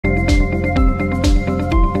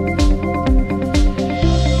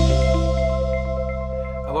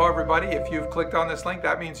everybody. If you've clicked on this link,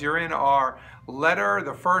 that means you're in our letter,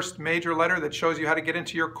 the first major letter that shows you how to get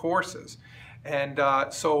into your courses. And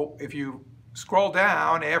so if you scroll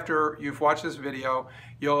down after you've watched this video,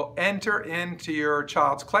 you'll enter into your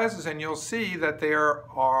child's classes and you'll see that there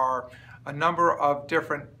are a number of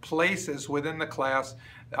different places within the class,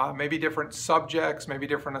 maybe different subjects, maybe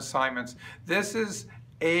different assignments. This is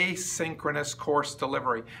asynchronous course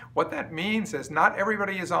delivery. What that means is not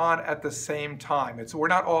everybody is on at the same time. We're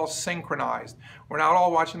not all synchronized. We're not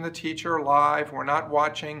all watching the teacher live. We're not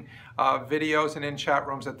watching videos and in chat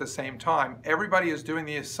rooms at the same time. Everybody is doing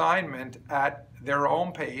the assignment at their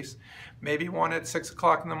own pace, maybe one at 6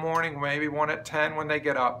 o'clock in the morning, maybe one at 10 when they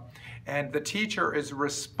get up. And the teacher is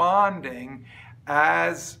responding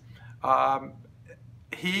as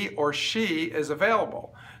he or she is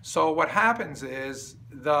available. So what happens is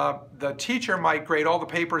the teacher might grade all the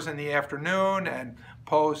papers in the afternoon and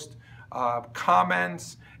post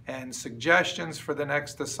comments and suggestions for the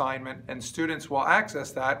next assignment, and students will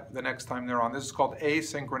access that the next time they're on. This is called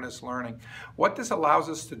asynchronous learning. What this allows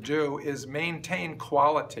us to do is maintain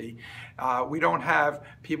quality. We don't have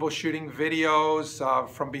people shooting videos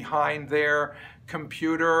from behind their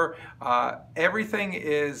computer. Everything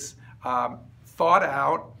is thought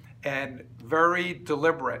out and very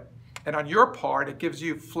deliberate. And on your part, it gives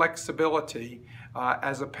you flexibility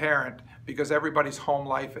as a parent because everybody's home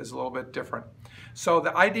life is a little bit different. So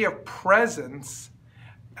the idea of presence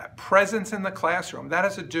in the classroom, that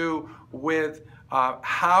has to do with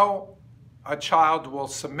how a child will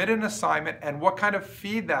submit an assignment and what kind of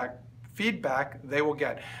feedback they will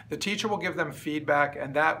get. The teacher will give them feedback,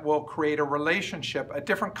 and that will create a relationship, a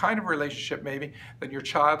different kind of relationship maybe than your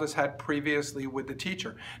child has had previously with the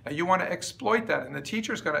teacher. Now you want to exploit that, and the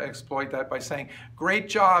teacher's going to exploit that by saying, great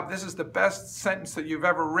job, this is the best sentence that you've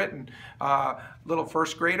ever written, little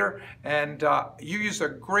first grader, and you used a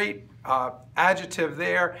great adjective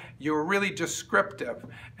there, you're really descriptive.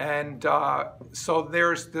 And so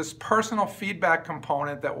there's this personal feedback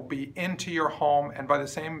component that will be into your home, and by the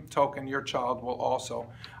same token, your child will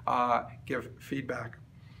also give feedback.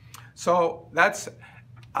 So that's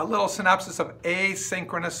a little synopsis of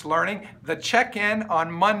asynchronous learning. The check-in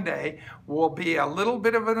on Monday will be a little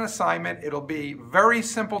bit of an assignment. It'll be very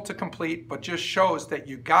simple to complete, but just shows that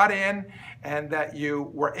you got in and that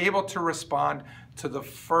you were able to respond to the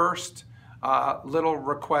first little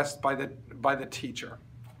request by the teacher.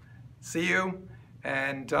 See you,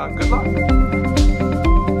 and good luck.